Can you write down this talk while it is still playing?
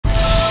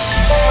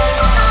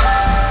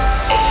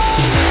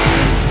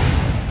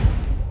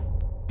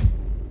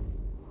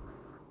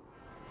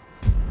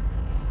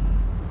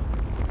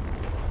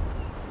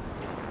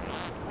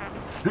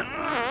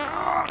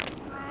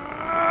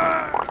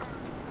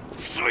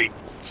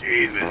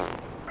Jesus.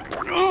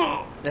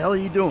 Oh. The hell are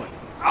you doing?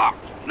 Oh,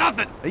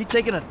 nothing. Are you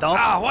taking a dump?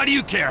 Ah, why do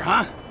you care,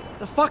 huh?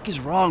 The fuck is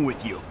wrong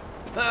with you?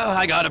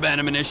 I got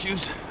abandonment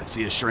issues. I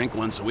see a shrink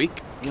once a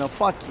week. You know,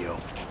 fuck you.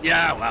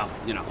 Yeah, well,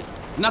 you know.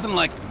 Nothing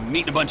like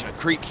meeting a bunch of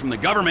creeps from the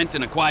government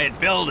in a quiet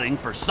building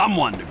for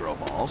someone to grow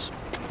balls.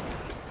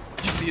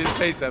 Did you see his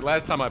face that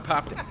last time I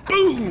popped it?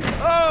 Boom!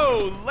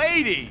 Oh,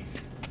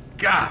 ladies!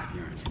 God,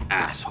 you're an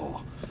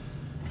asshole.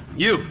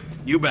 You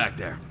back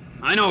there.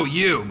 I know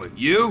you, but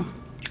you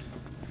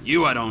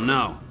I don't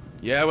know.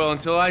 Yeah, well,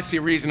 until I see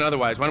reason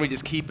otherwise, why don't we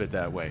just keep it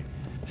that way?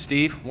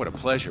 Steve, what a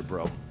pleasure,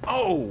 bro.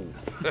 Oh!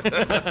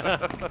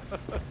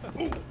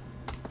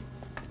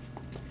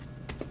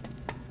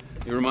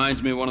 He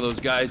reminds me of one of those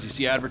guys you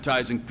see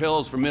advertising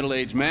pills for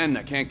middle-aged men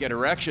that can't get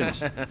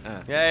erections.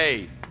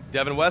 Hey,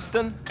 Devin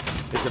Weston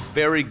is a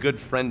very good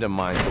friend of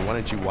mine, so why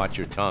don't you watch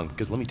your tongue?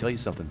 Because let me tell you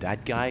something,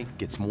 that guy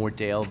gets more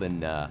tail than,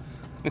 than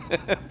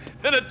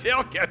a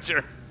tail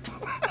catcher.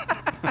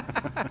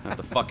 I have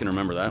to fucking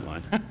remember that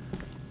line.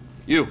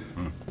 You,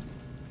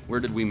 where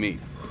did we meet?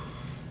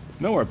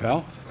 Nowhere,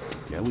 pal.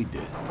 Yeah, we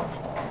did.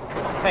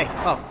 Hey,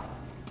 oh,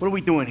 what are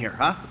we doing here,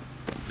 huh?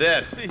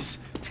 This. Please,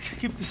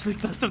 keep this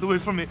sleep bastard away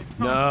from me.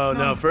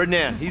 No,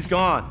 Ferdinand, he's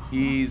gone.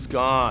 He's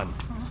gone.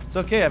 It's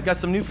okay, I've got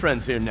some new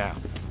friends here now.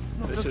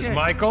 No, This it's is okay.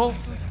 Michael,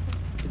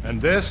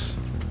 and this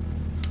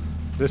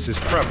is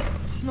Trevor.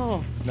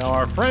 No, Now,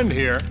 our friend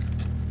here,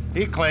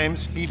 he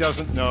claims he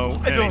doesn't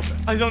know anything.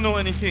 I don't know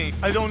anything.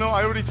 I don't know.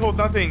 I already told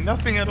nothing.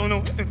 Nothing. I don't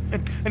know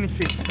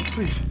anything.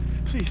 Please,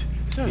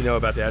 sir. You know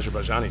about the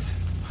Azerbaijanis?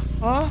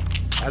 Huh?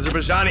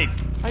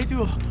 Azerbaijanis! I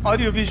do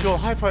audiovisual,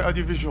 hi-fi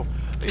audiovisual.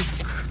 It's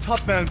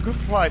top man, good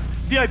price,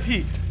 VIP.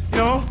 You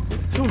know?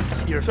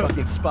 You're a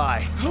fucking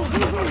spy.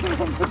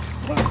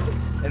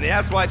 And the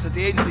asswipes at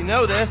the agency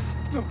know this.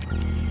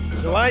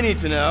 So I need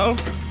to know,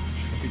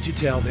 what did you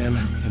tell them,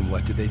 and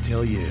what did they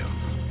tell you?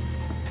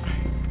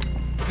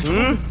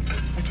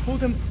 I told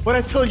them what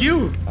I tell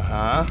you.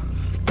 Uh-huh.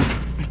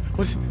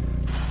 What?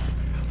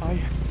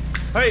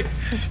 Hey,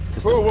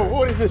 whoa,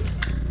 what is this?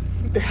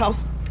 The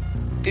house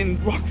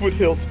in Rockwood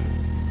Hills.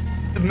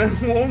 The man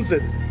who owns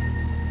it.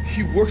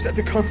 He works at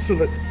the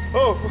consulate.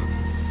 Oh,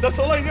 that's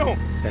all I know.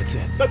 That's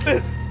it.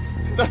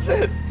 That's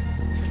it.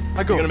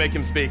 I go. You're gonna make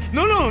him speak.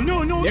 No.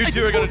 You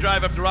two are gonna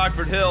drive up to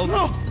Rockford Hills.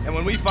 No. And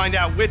when we find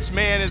out which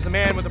man is the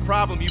man with the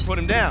problem, you put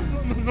him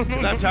down. No.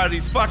 Because I'm tired of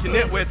these fucking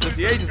nitwits at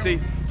the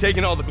agency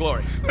taking all the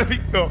glory. Let me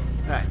go. All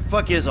right,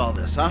 fuck is all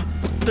this, huh?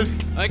 I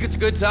think it's a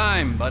good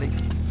time, buddy.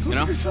 You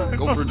know,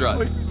 go for a drive.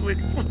 Wait.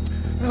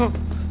 No.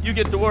 You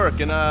get to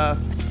work, and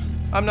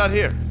I'm not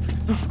here.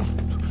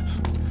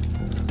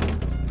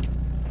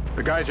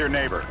 The guy's your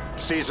neighbor.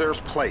 Caesar's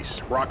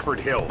Place, Rockford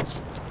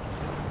Hills.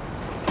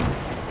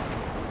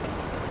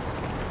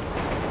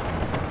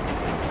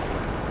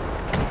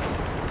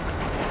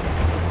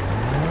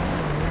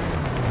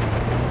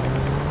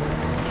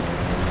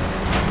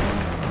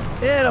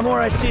 Yeah, the more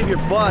I see of your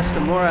boss,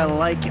 the more I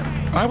like him.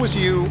 If I was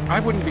you, I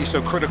wouldn't be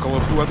so critical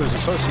of who others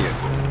associate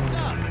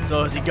with.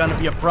 So is he gonna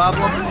be a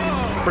problem?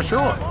 For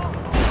sure.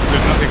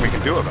 There's nothing we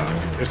can do about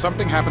it. If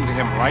something happened to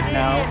him right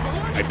now,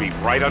 I'd be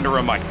right under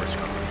a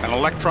microscope. An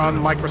electron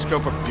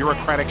microscope of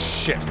bureaucratic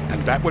shit,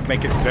 and that would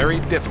make it very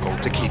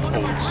difficult to keep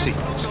old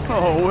secrets.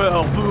 Oh,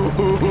 well,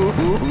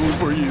 boo-hoo-hoo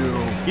for you.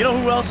 You know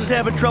who else is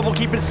having trouble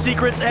keeping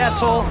secrets,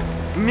 asshole?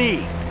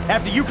 Me.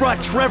 After you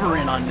brought Trevor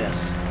in on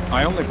this.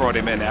 I only brought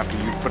him in after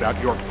you put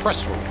out your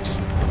press release.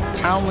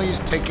 Townley's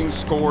taking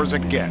scores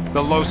again.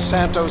 The Los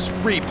Santos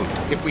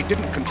reboot. If we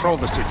didn't control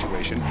the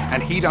situation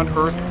and he'd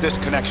unearthed this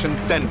connection,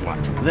 then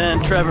what?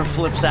 Then Trevor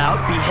flips out,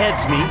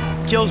 beheads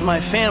me, kills my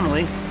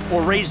family,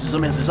 or raises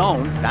them as his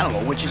own. I don't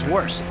know which is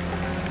worse.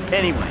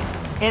 Anyway,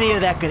 any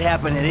of that could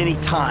happen at any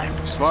time.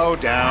 Slow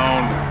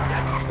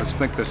down. Let's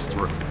think this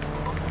through.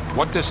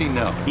 What does he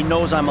know? He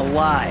knows I'm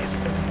alive.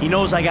 He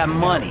knows I got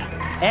money.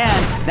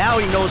 And now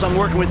he knows I'm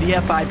working with the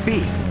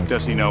FIB.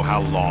 Does he know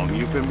how long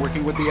you've been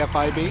working with the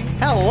FIB?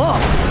 How long?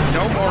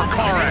 No more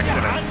car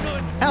accidents.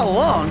 How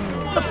long?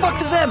 The fuck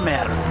does that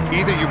matter?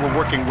 Either you were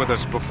working with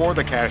us before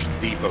the Cash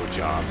Depot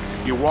job,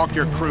 you walked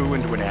your crew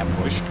into an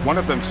ambush, one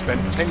of them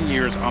spent 10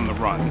 years on the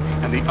run,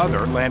 and the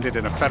other landed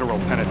in a federal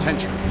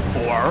penitentiary.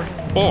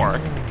 Or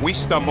we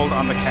stumbled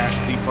on the Cash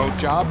Depot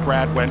job,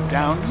 Brad went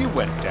down, you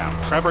went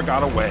down, Trevor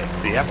got away.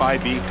 The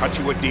FIB cut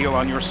you a deal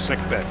on your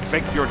sickbed,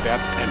 faked your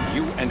death, and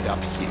you end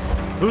up here.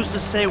 Who's to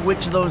say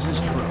which of those is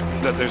true?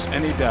 That there's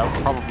any doubt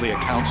probably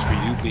accounts for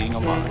you being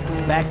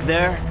alive. Back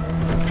there,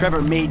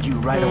 Trevor made you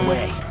right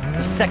away.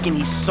 The second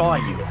he saw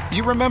you.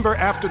 You remember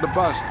after the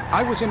bust,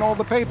 I was in all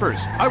the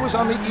papers. I was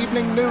on the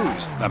evening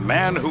news. The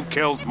man who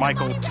killed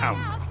Michael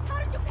Townley.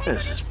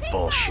 This is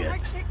bullshit.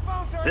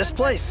 This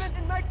place?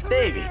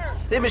 Davey,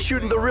 they've been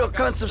shooting the real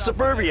cunts of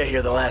suburbia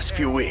here the last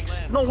few weeks.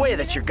 No way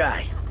that's your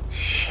guy.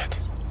 Shit.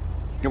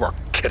 You are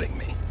kidding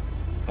me.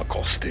 I'll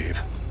call Steve.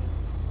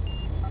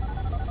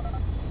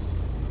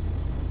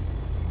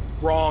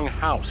 Wrong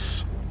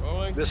house.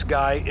 This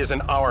guy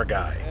isn't our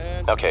guy.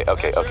 Okay.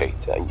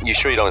 You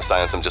sure you don't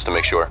silence him just to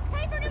make sure?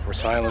 If we're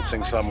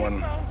silencing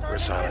someone, We're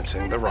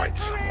silencing the right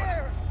someone.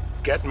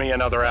 Get me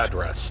another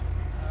address.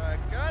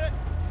 Got it.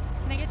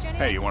 Can I get you anything?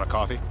 Hey, you want a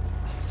coffee?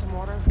 Some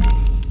water?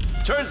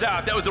 Turns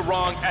out that was the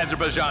wrong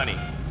Azerbaijani.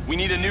 We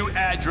need a new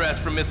address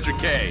from Mr.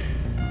 K.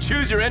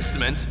 Choose your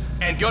instrument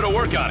and go to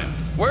work on it.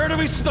 Where do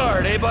we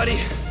start, eh, buddy?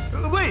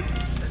 Wait!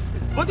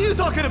 What are you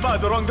talking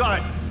about, the wrong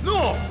guy?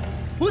 No!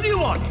 Who do you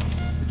want?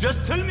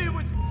 Just tell me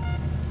what...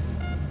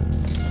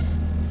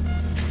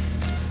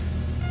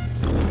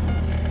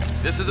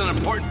 This is an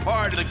important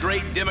part of the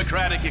great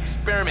democratic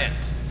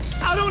experiment.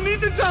 I don't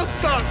need the jump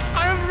start!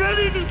 I am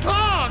ready to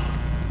talk!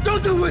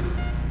 Don't do it!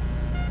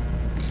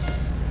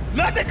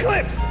 Not the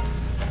clips!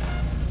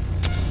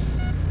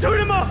 Turn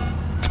him off!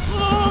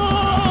 No!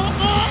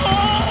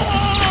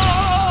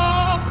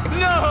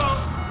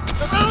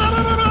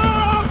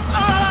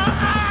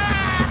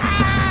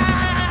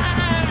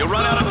 You'll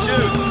run out of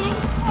juice.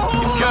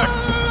 He's cooked.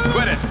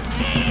 Quit it.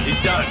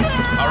 He's done.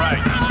 All right.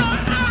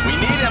 We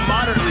need him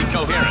moderately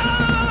coherent.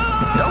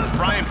 Don't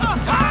fry him.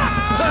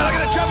 Ah! Look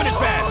at the jump in his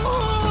pass.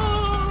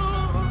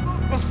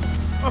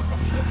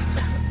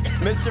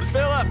 Mr.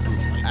 Phillips,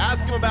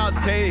 ask him about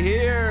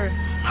Tahir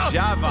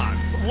Javan.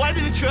 Why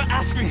didn't you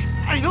ask me?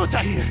 I know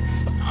Tahir.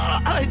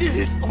 I did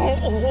his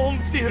home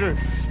theater.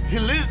 He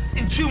lives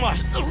in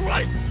Chumash,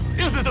 right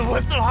into the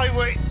Western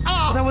Highway.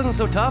 Ah! That wasn't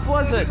so tough,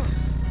 was it?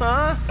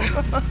 Huh?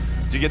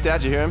 Did you get that?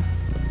 Did you hear him?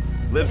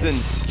 Lives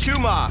in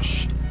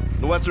Chumash,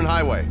 the Western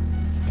Highway.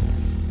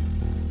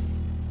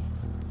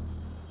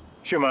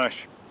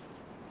 Shumash,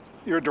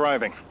 you're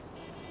driving.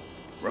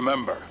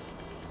 Remember,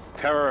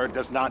 terror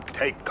does not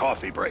take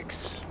coffee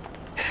breaks.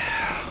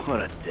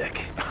 What a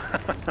dick.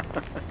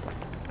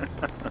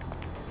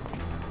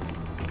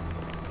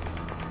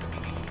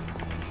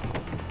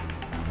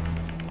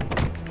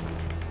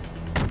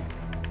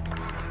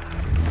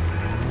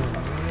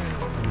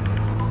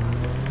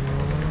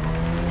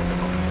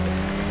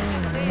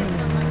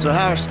 So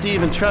how are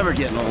Steve and Trevor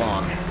getting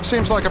along?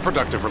 Seems like a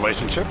productive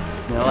relationship.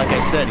 You know, like I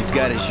said, he's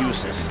got his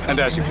uses. And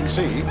as you can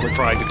see, we're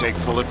trying to take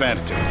full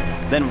advantage of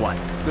it. Then what?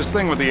 This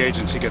thing with the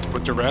agency gets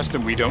put to rest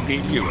and we don't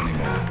need you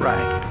anymore.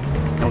 Right.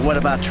 And what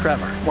about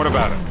Trevor? What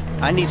about it?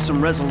 I need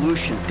some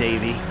resolution,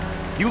 Davey.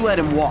 You let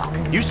him walk.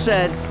 You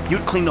said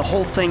you'd clean the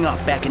whole thing up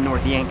back in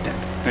North Yankton.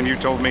 And you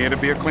told me it'd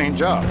be a clean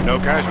job, no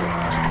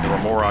casualties. There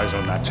were more eyes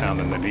on that town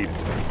than there needed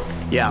to be.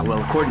 Yeah,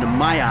 well, according to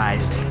my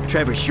eyes,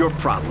 Trevor's your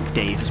problem,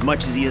 Dave, as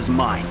much as he is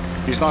mine.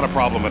 He's not a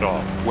problem at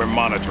all. We're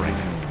monitoring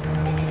him.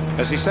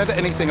 Has he said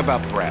anything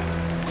about Brad?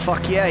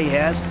 Fuck yeah, he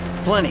has.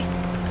 Plenty.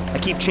 I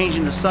keep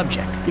changing the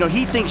subject. You know,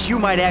 he thinks you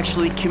might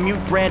actually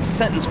commute Brad's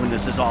sentence when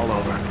this is all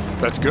over.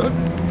 That's good.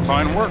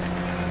 Fine work.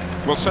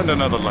 We'll send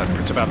another letter.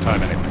 It's about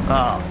time anyway.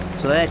 Oh,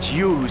 so that's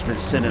you who's been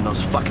sending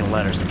those fucking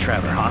letters to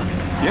Trevor, huh?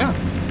 Yeah.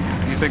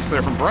 He thinks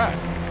they're from Brad,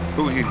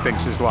 who he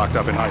thinks is locked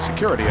up in high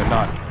security and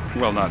not,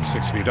 well, not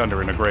 6 feet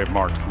under in a grave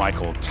marked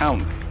Michael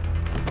Townley.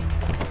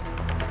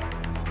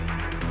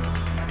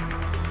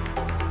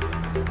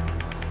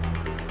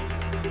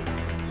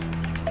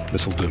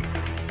 This'll do.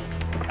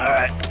 All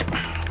right.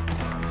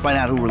 Find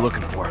out who we're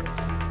looking for.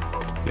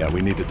 Yeah,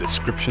 we need a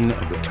description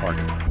of the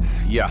target.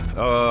 Yeah,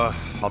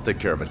 I'll take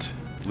care of it.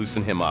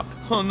 Loosen him up.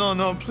 Oh, no,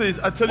 no, please.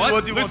 I tell you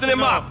what you Loosen want to him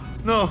know. up.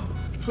 No,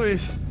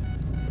 please.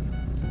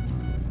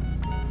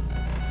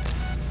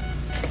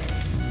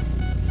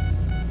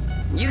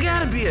 You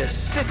gotta be a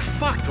sick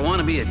fuck to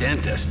want to be a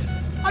dentist.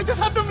 I just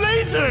had them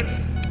lasered.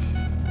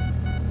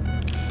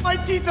 My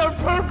teeth are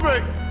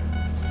perfect.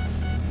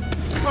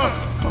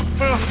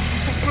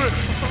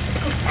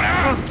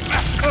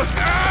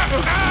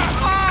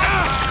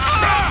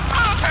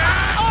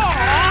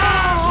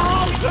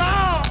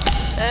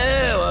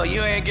 Eh, well,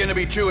 you ain't gonna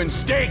be chewing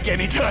steak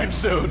anytime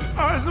soon.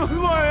 I just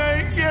want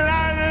to get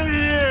out of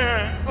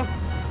here.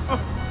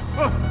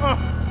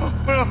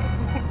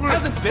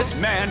 Hasn't this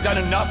man done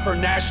enough for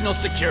national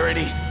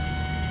security?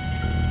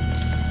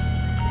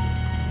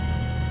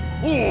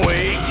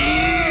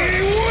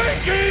 Wakey,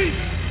 wakey!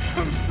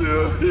 I'm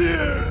still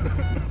here.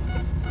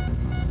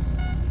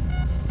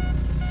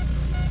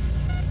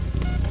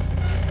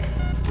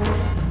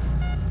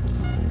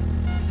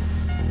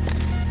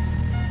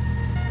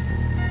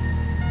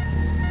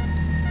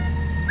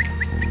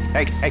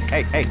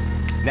 Hey.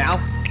 Now?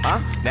 Huh?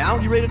 Now?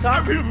 You ready to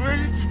talk? I've been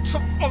ready to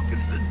talk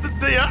since the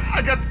day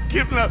I got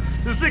kidnapped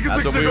 6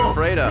 That's weeks what we ago. were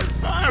afraid of. So,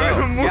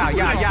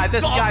 yeah,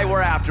 this guy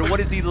we're after, what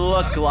does he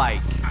look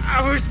like?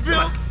 I was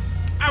built,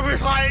 I was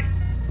height,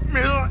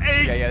 middle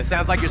age. Yeah, it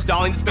sounds like you're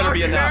stalling. This better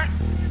be enough.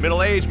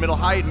 Middle age, middle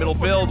height, middle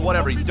build,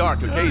 whatever. He's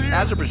dark, okay? He's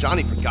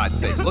Azerbaijani, for God's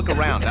sakes. Look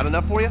around. That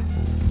enough for you?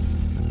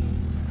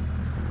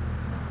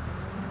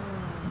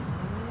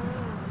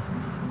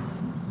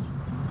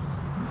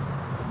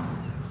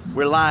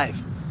 We're live.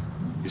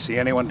 You see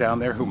anyone down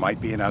there who might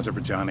be an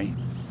Azerbaijani?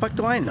 Fuck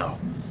do I know?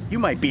 You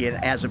might be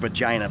an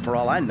Azerbaijani for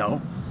all I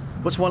know.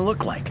 What's one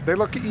look like? They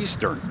look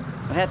Eastern.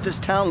 Half this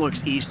town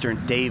looks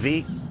Eastern,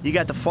 Davey. You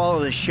got the fall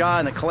of the Shah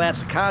and the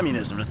collapse of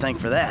communism to thank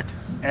for that.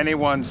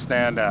 Anyone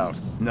stand out?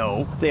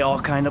 No, they all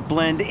kind of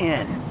blend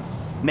in.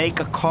 Make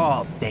a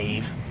call,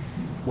 Dave.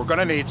 We're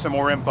gonna need some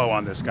more info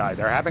on this guy.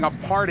 They're having a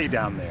party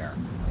down there.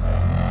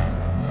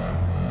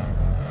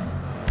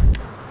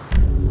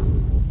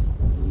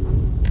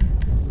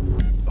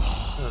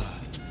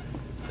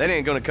 That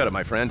ain't gonna cut it,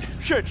 my friend.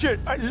 Shit.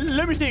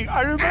 Let me think.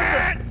 I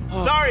remember.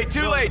 Sorry,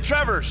 too late.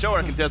 Trevor, show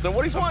our contestant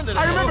what he's wanted today.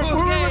 I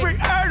remember. Wait.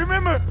 I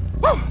remember.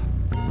 Woo!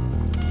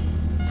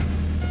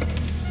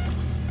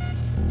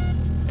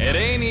 It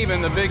ain't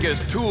even the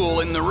biggest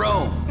tool in the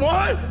room.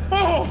 What?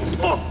 Oh,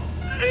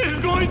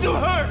 it's going to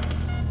hurt.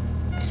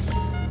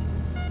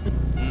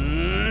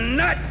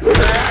 Nutcracker!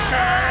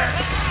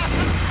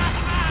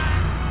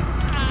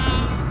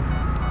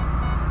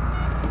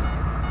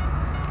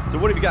 So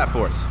what have you got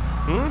for us?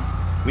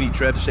 We need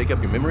Trev to shake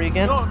up your memory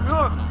again? No.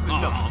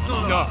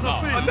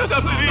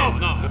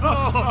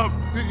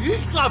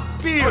 He's got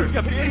beard. Oh, he's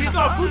got beard. He's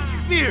got bushy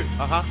beard.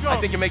 I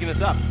think you're making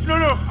this up. No,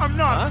 I'm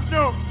not. Huh?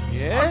 No.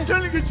 Yeah? I'm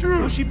telling the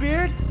truth. Bushy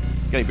beard?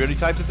 Got any beardy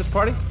types at this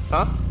party?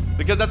 Huh?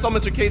 Because that's all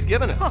Mr. K's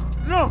given us.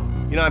 No.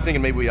 You know, I'm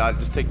thinking maybe we ought to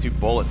just take 2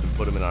 bullets and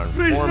put them in our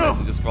Please, informant no.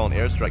 and just call an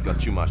airstrike on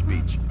Chumash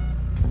Beach.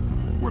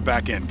 We're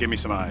back in. Give me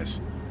some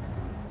eyes.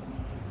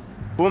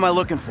 Who am I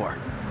looking for?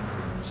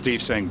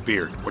 Steve's saying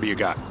beard. What do you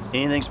got?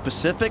 Anything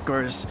specific,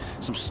 or is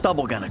some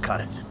stubble gonna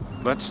cut it?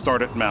 Let's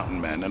start at Mountain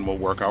Men, and we'll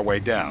work our way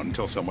down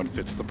until someone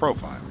fits the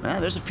profile.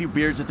 There's a few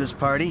beards at this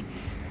party.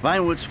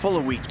 Vinewood's full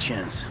of weak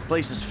chins.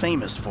 Place is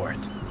famous for it.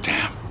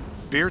 Damn.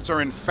 Beards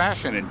are in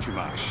fashion in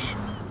Chumash.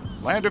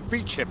 Land of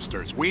beach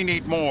hipsters. We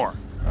need more.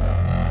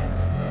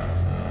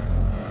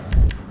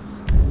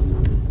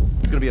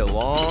 It's gonna be a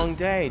long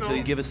day until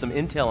you give us some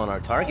intel on our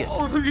target.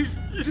 Oh,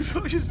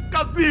 he's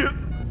got beard.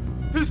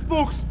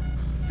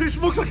 He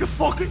smokes like a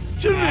fucking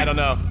chimney. I don't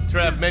know.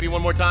 Trev, maybe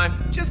one more time?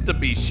 Just to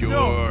be sure.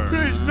 No,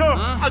 please, no.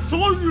 Huh? I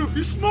told you,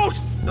 he smokes.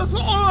 That's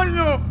all I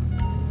know.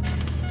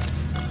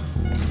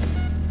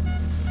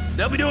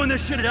 They'll be doing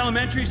this shit at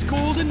elementary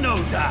schools in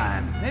no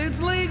time. It's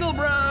legal,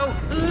 bro.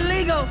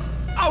 Legal.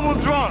 I will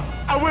drown.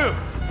 I will.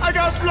 I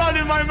got blood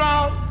in my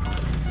mouth.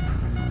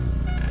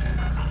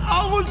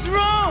 I will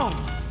drown.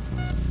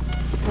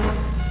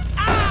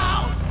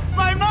 Ow!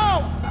 My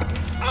mouth.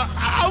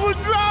 I will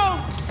drown.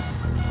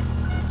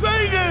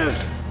 Say this.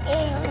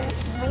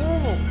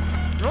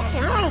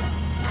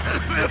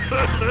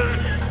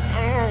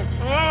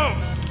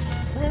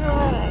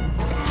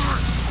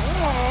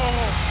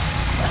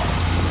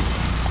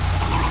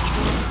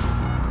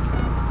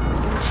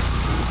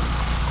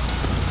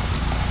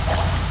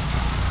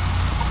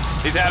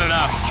 He's had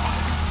enough.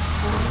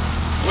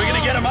 We're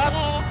gonna get him up.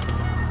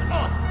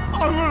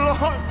 I'm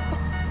alive.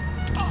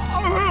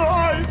 I'm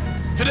alive.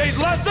 Today's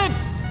lesson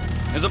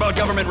is about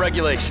government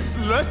regulation.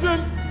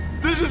 Lesson?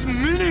 This is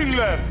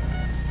meaningless.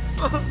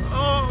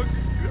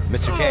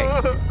 Mr. K.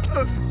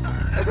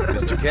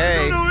 Mr. K.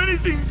 I don't know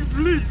anything,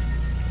 please.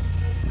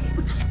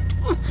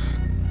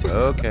 It's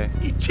okay.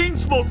 He chain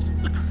smokes.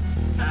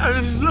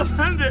 And he's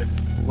left-handed.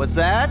 What's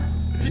that?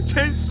 He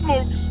chain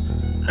smokes.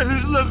 And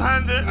he's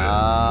left-handed.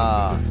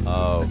 Ah,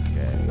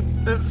 okay.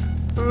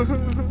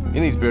 Any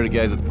of these bearded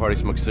guys at the party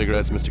smoke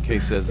cigarettes. Mr. K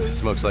says he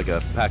smokes like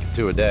a pack of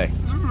 2 a day.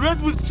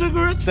 Redwood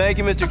cigarettes? Thank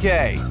you, Mr.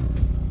 K.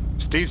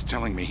 Steve's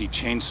telling me he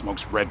chain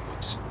smokes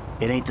redwoods.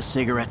 It ain't the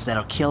cigarettes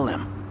that'll kill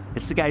him.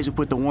 It's the guys who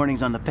put the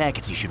warnings on the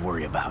packets you should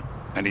worry about.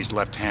 And he's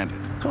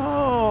left-handed.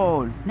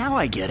 Oh, now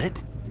I get it.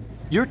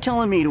 You're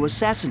telling me to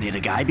assassinate a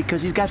guy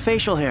because he's got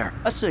facial hair,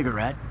 a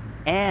cigarette,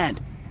 and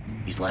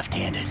he's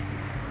left-handed.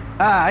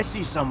 Ah, I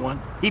see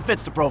someone. He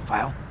fits the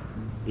profile.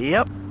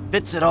 Yep,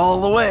 fits it all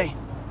the way.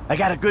 I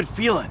got a good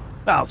feeling.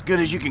 Well, as good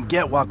as you can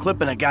get while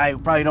clipping a guy who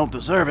probably don't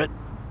deserve it.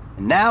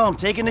 And now I'm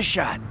taking a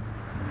shot.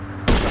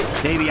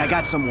 Maybe I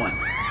got someone.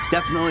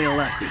 Definitely a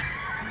lefty.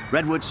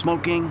 Redwood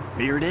smoking,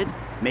 bearded,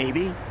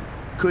 maybe,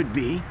 could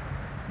be,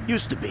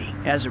 used to be,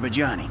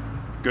 Azerbaijani.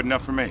 Good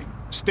enough for me.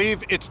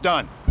 Steve, it's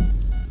done.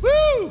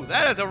 Woo!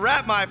 That is a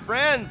wrap, my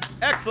friends.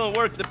 Excellent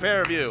work to the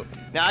pair of you.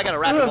 Now, I got a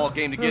racquetball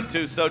game to get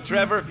to, so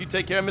Trevor, if you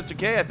take care of Mr.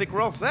 K, I think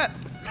we're all set.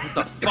 What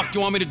the fuck do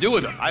you want me to do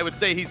with him? I would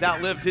say he's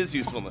outlived his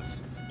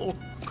usefulness. Oh,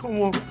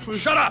 come on,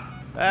 please. Shut up!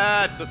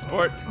 That's a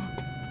sport.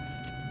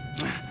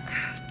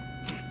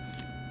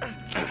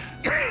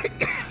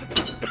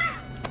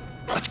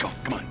 Let's go,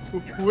 come on.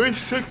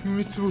 Where's taking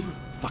me to?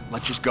 Fuck,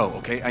 let's just go,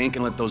 okay? I ain't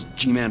gonna let those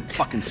G-Man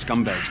fucking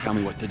scumbags tell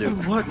me what to do.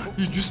 What?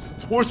 You just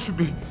tortured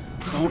me.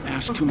 Don't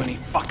ask too many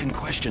fucking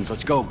questions.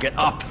 Let's go, get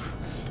up.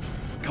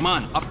 Come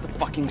on, up the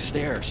fucking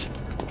stairs.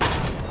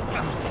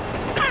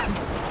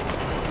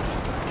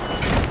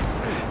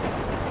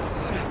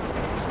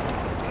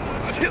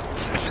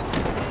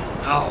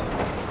 Oh,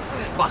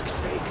 fuck's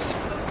sakes.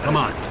 Come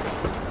on,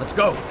 let's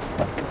go.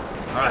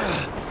 All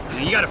right,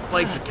 now you got a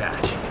flight to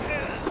catch,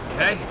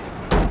 okay?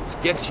 Let's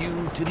get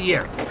you to the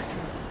airport.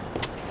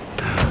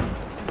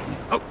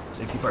 Oh,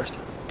 safety first.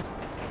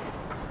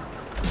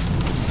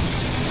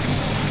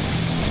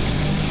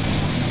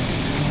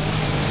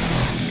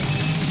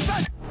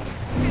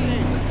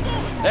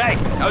 Hey,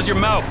 how's your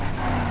mouth?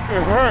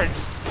 It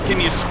hurts.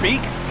 Can you speak?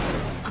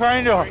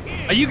 Kinda.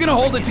 Are you gonna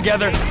hold it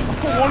together?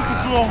 I want to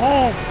go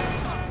home.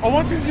 I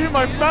want to see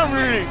my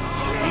family.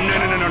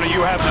 No,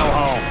 you have no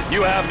home.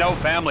 You have no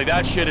family.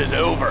 That shit is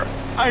over.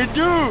 I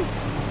do.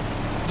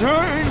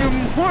 They're in the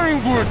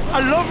morning wood. I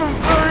love them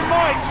very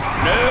much.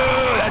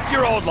 No, that's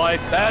your old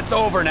life. That's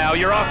over now.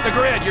 You're off the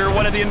grid. You're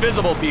one of the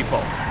invisible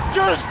people.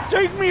 Just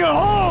take me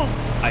home.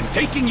 I'm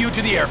taking you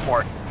to the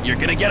airport. You're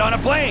gonna get on a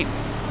plane.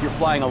 You're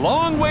flying a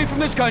long way from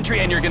this country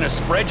and you're gonna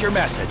spread your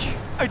message.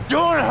 I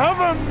don't have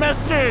a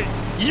message.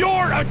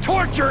 You're a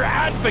torture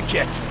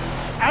advocate.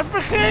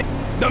 Advocate?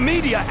 The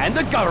media and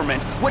the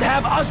government would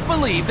have us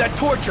believe that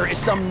torture is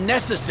some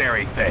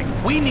necessary thing.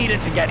 We needed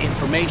to get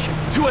information,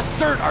 to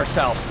assert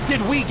ourselves.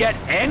 Did we get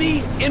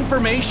any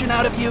information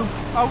out of you?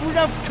 I would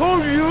have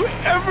told you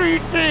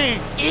everything.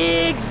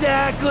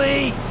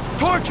 Exactly.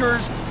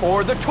 Tortures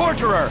for the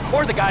torturer,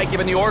 or the guy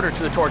giving the order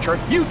to the torturer.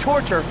 You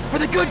torture for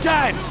the good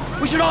times.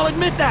 We should all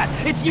admit that.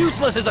 It's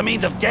useless as a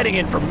means of getting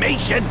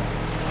information.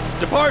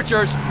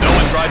 Departures. No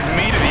one drives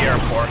me to the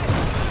airport.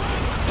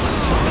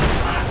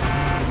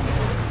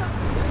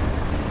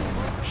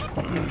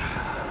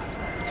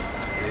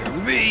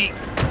 It'll be...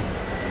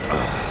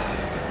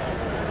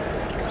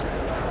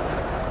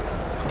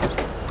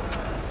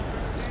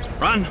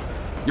 Run.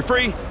 You're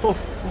free. Oh,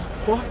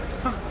 what?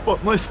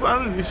 But my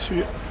family's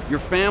here. Your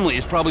family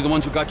is probably the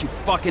ones who got you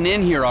fucking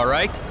in here, all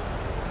right?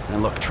 Now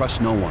look,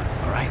 trust no one,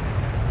 all right?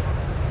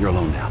 You're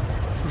alone now.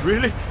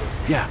 Really?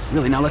 Yeah,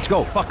 really. Now let's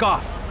go. Fuck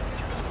off.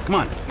 Come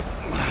on.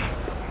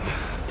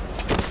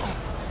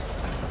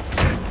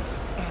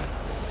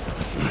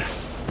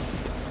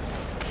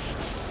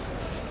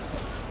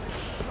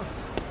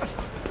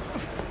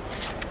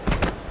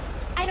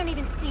 I don't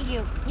even see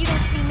you. You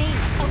don't see me,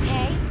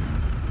 okay?